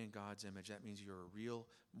made in God's image. That means you're a real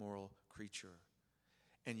moral creature.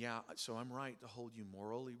 And yeah, so I'm right to hold you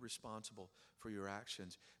morally responsible for your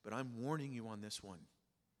actions. But I'm warning you on this one.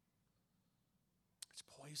 It's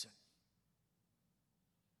poison.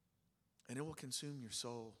 And it will consume your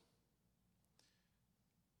soul.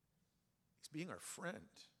 He's being our friend.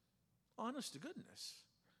 Honest to goodness.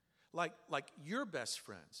 Like your best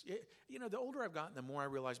friends. You know, the older I've gotten, the more I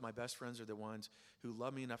realize my best friends are the ones who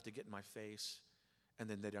love me enough to get in my face and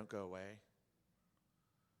then they don't go away.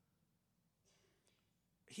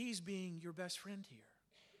 He's being your best friend here.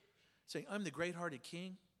 Saying, I'm the great-hearted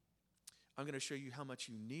king. I'm going to show you how much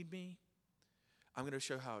you need me. I'm going to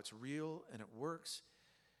show how it's real and it works.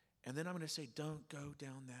 And then I'm going to say, don't go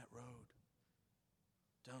down that road.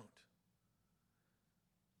 Don't.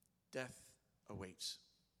 Death awaits.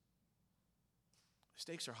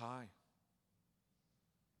 Stakes are high.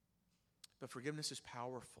 But forgiveness is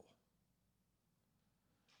powerful.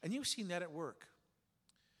 And you've seen that at work.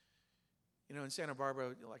 You know, in Santa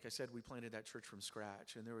Barbara, like I said, we planted that church from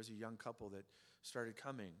scratch. And there was a young couple that started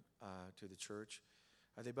coming to the church.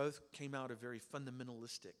 They both came out of very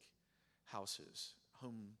fundamentalistic houses,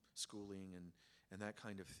 homeschooling and that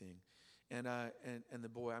kind of thing. And the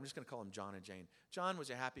boy, I'm just going to call him John and Jane. John was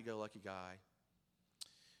a happy-go-lucky guy.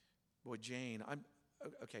 Boy, Jane,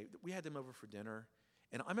 okay, we had them over for dinner,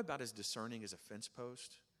 and I'm about as discerning as a fence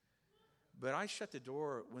post. But I shut the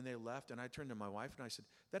door when they left, and I turned to my wife, and I said,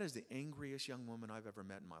 that is the angriest young woman I've ever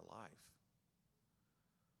met in my life.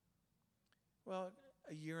 Well,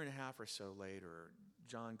 a year and a half or so later,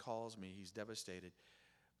 John calls me. He's devastated.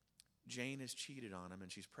 Jane has cheated on him, and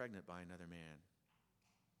she's pregnant by another man.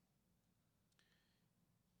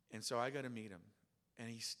 And so I go to meet him, and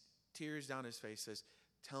he tears down his face, says,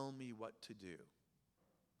 tell me what to do.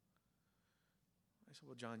 I said,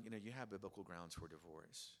 well, John, you know, you have biblical grounds for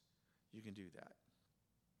divorce. You can do that.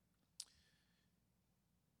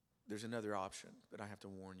 There's another option, but I have to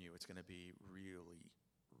warn you, it's going to be really,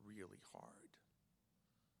 really hard.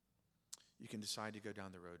 You can decide to go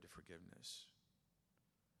down the road to forgiveness.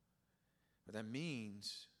 But that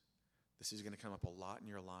means this is going to come up a lot in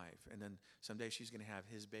your life. And then someday she's going to have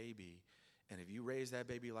his baby. And if you raise that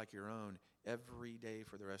baby like your own every day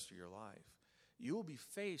for the rest of your life, you will be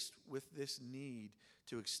faced with this need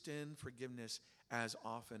to extend forgiveness as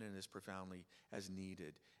often and as profoundly as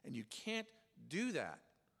needed. And you can't do that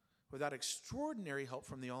without extraordinary help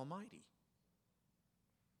from the Almighty.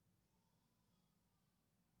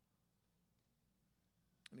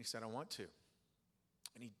 And he said, I want to.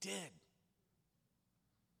 And he did.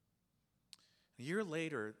 A year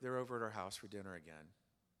later, they're over at our house for dinner again.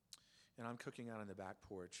 And I'm cooking out on the back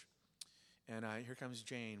porch. And here comes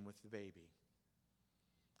Jane with the baby.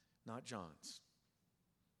 Not John's.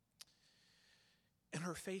 And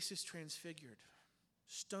her face is transfigured.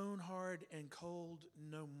 Stone hard and cold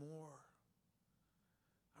no more.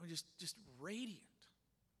 I mean, just radiant.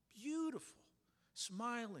 Beautiful.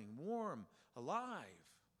 Smiling, warm, alive.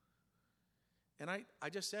 And I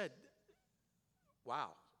just said,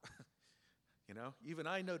 wow. You know, even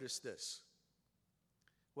I noticed this.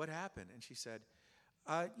 What happened? And she said,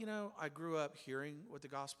 you know, I grew up hearing what the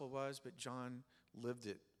gospel was, but John lived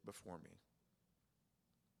it before me.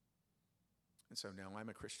 And so now I'm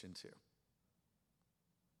a Christian too.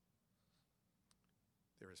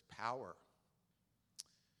 There is power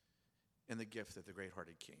in the gift of the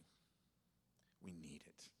great-hearted King. We need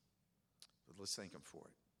it. But let's thank him for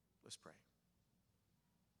it. Let's pray.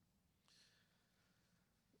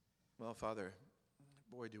 Well, Father,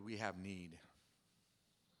 boy, do we have need.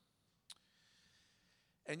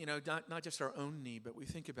 And, you know, not just our own need, but we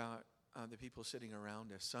think about the people sitting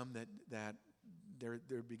around us, some that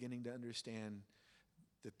they're beginning to understand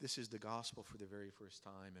that this is the gospel for the very first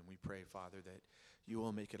time. And we pray, Father, that you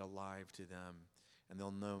will make it alive to them, and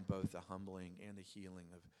they'll know both the humbling and the healing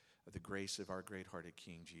of the grace of our great-hearted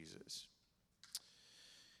King Jesus.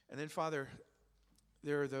 And then, Father,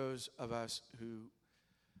 there are those of us who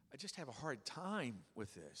just have a hard time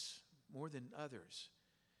with this more than others,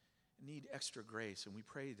 need extra grace, and we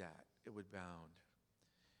pray that it would bound.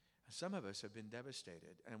 Some of us have been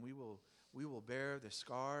devastated, and we will bear the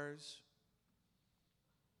scars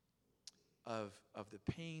of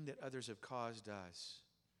the pain that others have caused us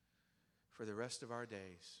for the rest of our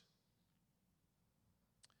days.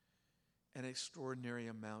 And extraordinary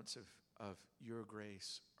amounts of your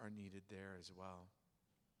grace are needed there as well.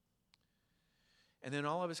 And then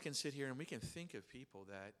all of us can sit here and we can think of people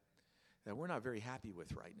that we're not very happy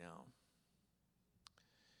with right now.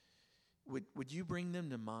 Would you bring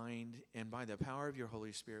them to mind, and by the power of your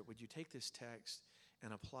Holy Spirit, would you take this text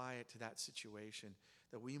and apply it to that situation,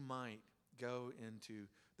 that we might go into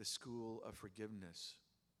the school of forgiveness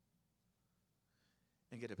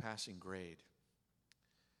and get a passing grade?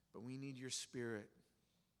 But we need your Spirit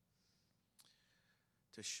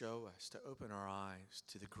to show us, to open our eyes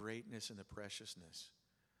to the greatness and the preciousness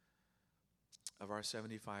of our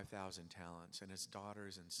 75,000 talents and as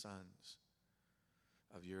daughters and sons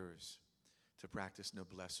of yours, to practice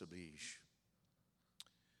noblesse oblige.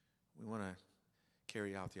 We want to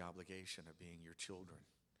carry out the obligation of being your children.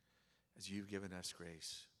 As you've given us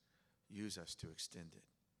grace, use us to extend it.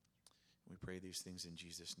 We pray these things in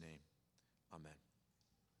Jesus' name. Amen.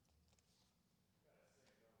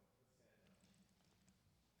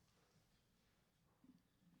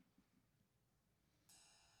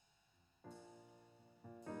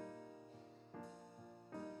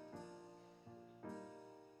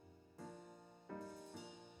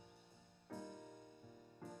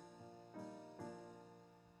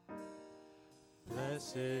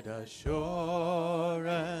 Blessed assurance,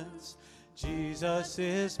 Jesus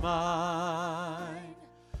is mine.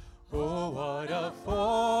 Oh, what a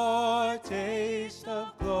foretaste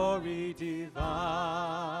of glory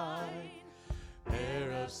divine.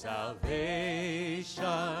 Heir of salvation,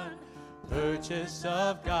 purchase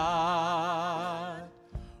of God,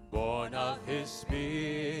 born of his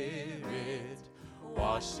Spirit,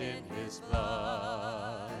 washed in his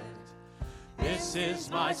blood. This is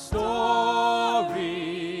my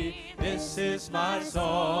story, this is my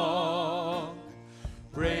song,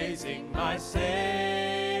 praising my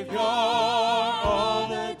Savior all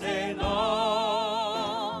the day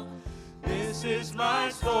long. This is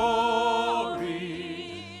my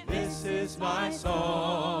story, this is my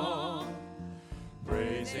song,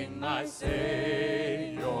 praising my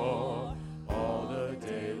Savior all the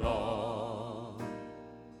day long.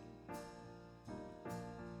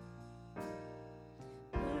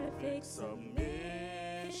 Perfect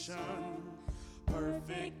submission,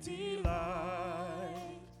 perfect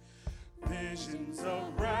delight, visions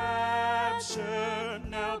of rapture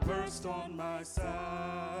now burst on my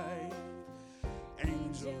sight.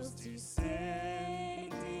 Angels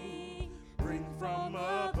descending, bring from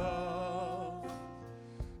above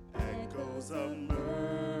echoes of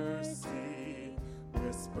mercy,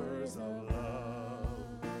 whispers of love.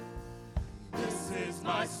 This is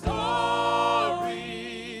my story,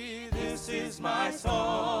 this is my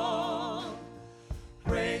song,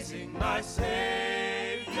 praising my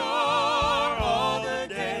Savior all the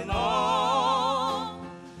day long.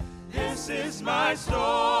 This is my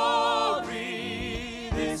story,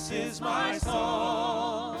 this is my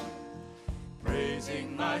song,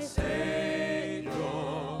 praising my Savior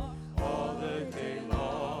all the day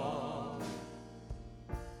long.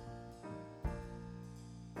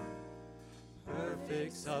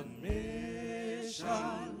 Perfect submission,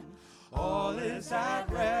 all is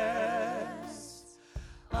at rest.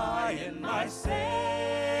 I in my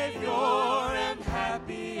Savior am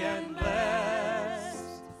happy and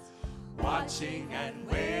blessed, watching and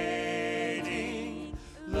waiting,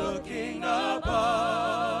 looking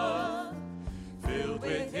above, filled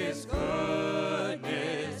with his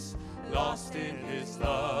goodness, lost in his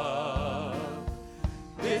love.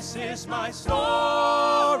 This is my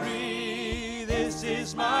story, this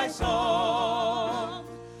is my song,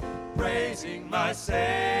 praising my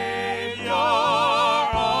Savior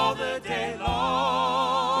all the day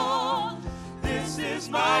long. This is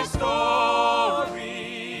my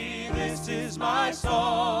story, this is my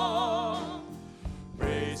song,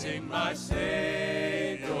 praising my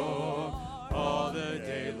Savior all the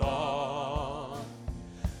day long.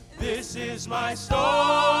 This is my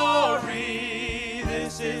story,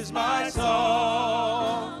 this is my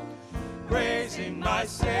song, praising my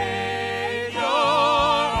Savior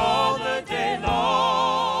all the day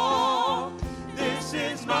long. This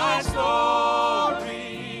is my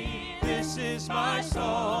story, this is my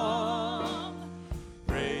song,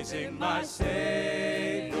 praising my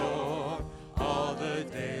Savior all the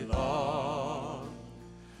day long.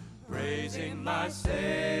 Praising my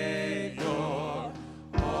Savior all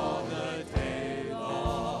the day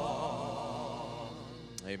long.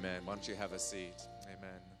 Amen. Why don't you have a seat?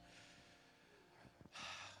 Amen.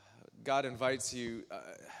 God invites you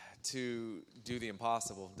to do the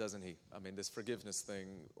impossible, doesn't he? I mean, this forgiveness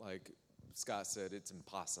thing, like Scott said, it's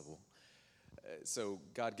impossible. So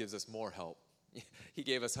God gives us more help He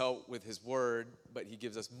gave us help with his word, but he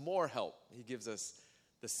gives us more help. He gives us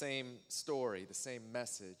the same story, the same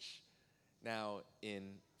message, now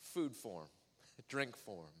in food form, drink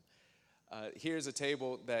form. Here's a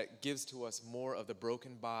table that gives to us more of the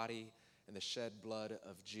broken body and the shed blood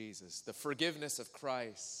of Jesus, the forgiveness of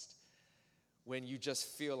Christ. When you just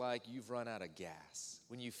feel like you've run out of gas,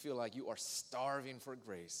 when you feel like you are starving for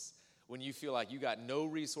grace, when you feel like you got no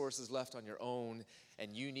resources left on your own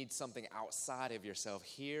and you need something outside of yourself,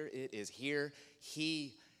 here it is. Here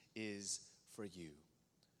he is for you.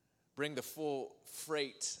 Bring the full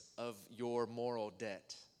freight of your moral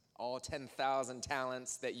debt, all 10,000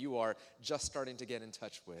 talents that you are just starting to get in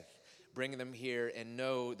touch with. Bring them here and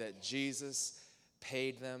know that Jesus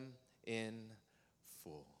paid them in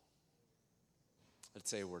full. Let's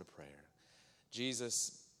say a word of prayer.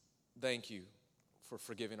 Jesus, thank you for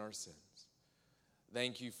forgiving our sins.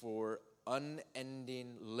 Thank you for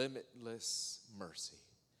unending, limitless mercy.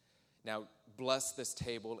 Now, bless this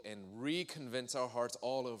table and reconvince our hearts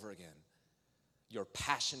all over again. Your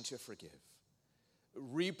passion to forgive.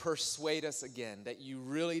 Re-persuade us again that you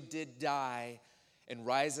really did die and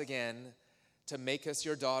rise again to make us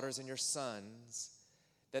your daughters and your sons.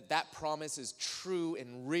 That promise is true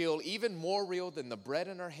and real, even more real than the bread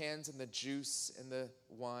in our hands and the juice and the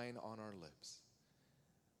wine on our lips.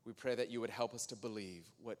 We pray that you would help us to believe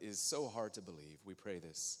what is so hard to believe. We pray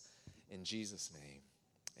this in Jesus' name.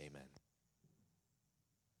 Amen.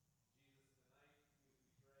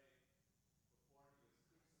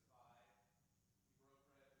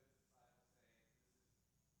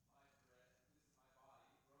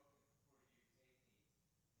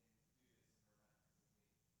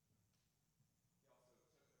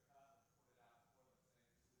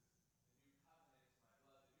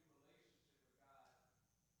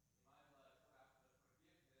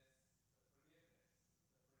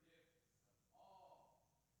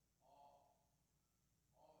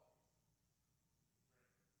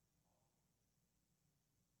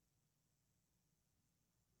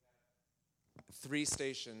 Three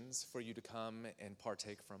stations for you to come and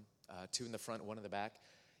partake from, two in the front, one in the back.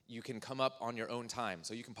 You can come up on your own time,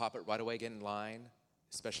 so you can pop it right away, get in line,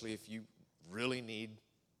 especially if you really need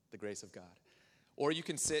the grace of God. Or you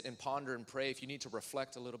can sit and ponder and pray. If you need to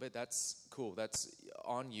reflect a little bit, that's cool. That's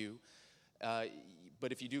on you.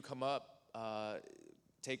 But if you do come up,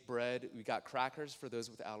 take bread. We got crackers for those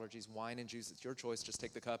with allergies, wine and juice. It's your choice. Just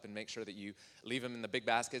take the cup and make sure that you leave them in the big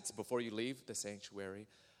baskets before you leave the sanctuary.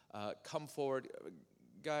 Come forward.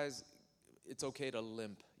 Guys, it's okay to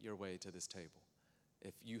limp your way to this table.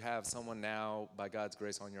 If you have someone now, by God's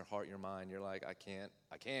grace, on your heart, your mind, you're like, I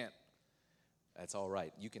can't. That's all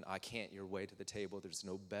right. You can I can't your way to the table. There's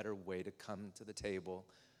no better way to come to the table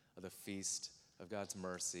of the feast of God's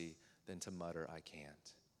mercy than to mutter, I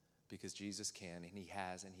can't. Because Jesus can, and he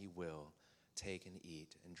has, and he will take and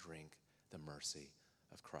eat and drink the mercy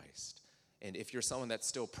of Christ. And if you're someone that's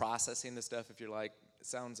still processing this stuff, if you're like, it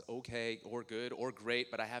sounds okay or good or great,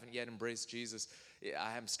 but I haven't yet embraced Jesus,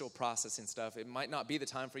 I am still processing stuff, it might not be the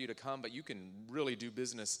time for you to come, but you can really do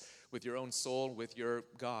business with your own soul, with your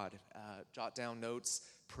God. Jot down notes,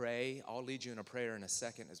 pray. I'll lead you in a prayer in a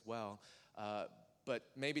second as well. But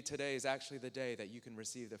maybe today is actually the day that you can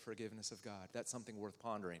receive the forgiveness of God. That's something worth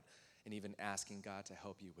pondering and even asking God to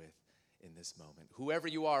help you with in this moment. Whoever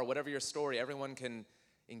you are, whatever your story, everyone can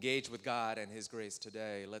engage with God and his grace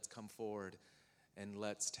today. Let's come forward and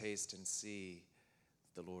let's taste and see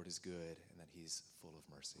the Lord is good and that he's full of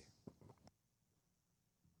mercy.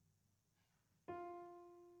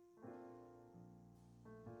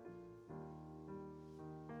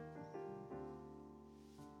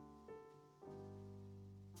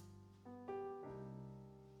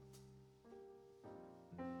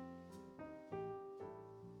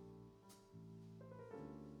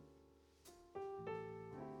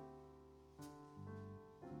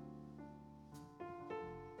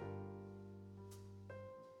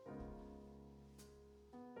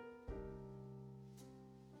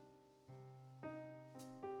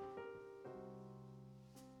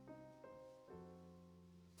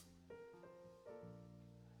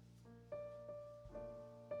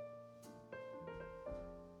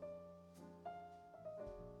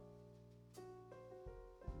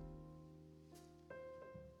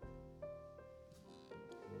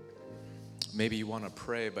 Maybe you want to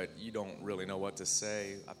pray, but you don't really know what to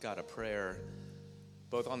say. I've got a prayer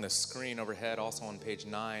both on the screen overhead, also on page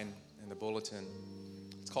 9 in the bulletin.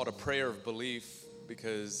 It's called a prayer of belief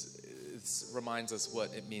because it reminds us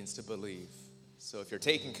what it means to believe. So if you're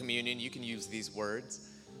taking communion, you can use these words.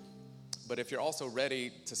 But if you're also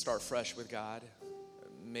ready to start fresh with God,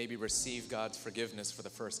 maybe receive God's forgiveness for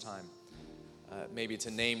the first time, maybe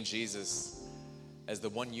to name Jesus as the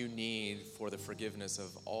one you need for the forgiveness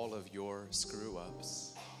of all of your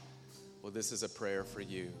screw-ups. Well, this is a prayer for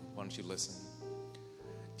you. Why don't you listen?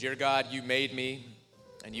 Dear God, you made me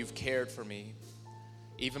and you've cared for me.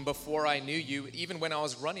 Even before I knew you, even when I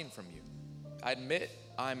was running from you. I admit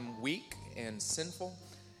I'm weak and sinful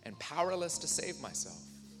and powerless to save myself.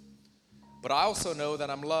 But I also know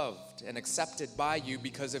that I'm loved and accepted by you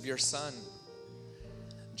because of your Son.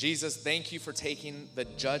 Jesus, thank you for taking the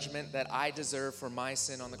judgment that I deserve for my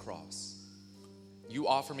sin on the cross. You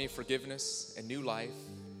offer me forgiveness and new life,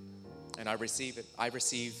 and I receive it. I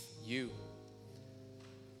receive you.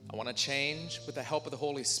 I want to change with the help of the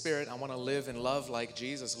Holy Spirit. I want to live and love like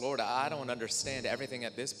Jesus. Lord, I don't understand everything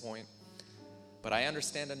at this point, but I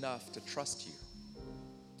understand enough to trust you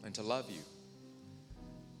and to love you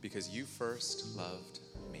because you first loved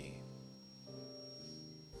me.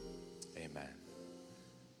 Amen.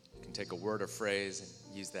 You can take a word or phrase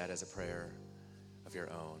and use that as a prayer of your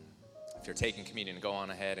own. If you're taking communion, go on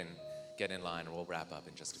ahead and get in line, and we'll wrap up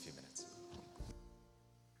in just a few minutes.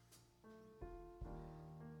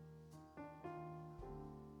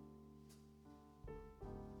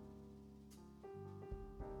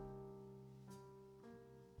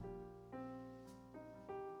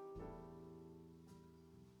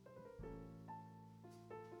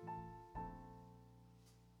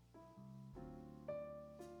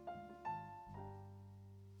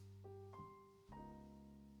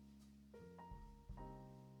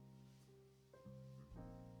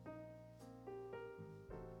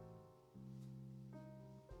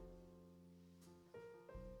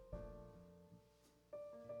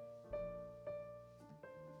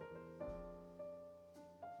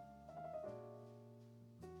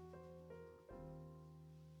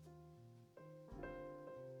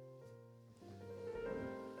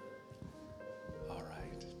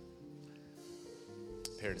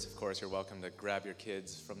 Parents, of course, you're welcome to grab your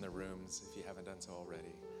kids from their rooms if you haven't done so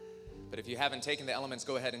already. But if you haven't taken the elements,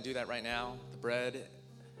 go ahead and do that right now. The bread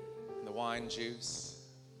and the wine juice,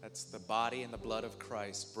 that's the body and the blood of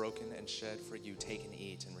Christ broken and shed for you. Take and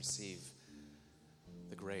eat and receive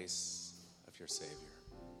the grace of your Savior.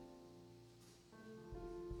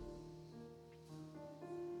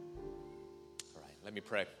 All right, let me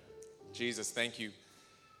pray. Jesus, thank you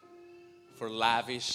for lavish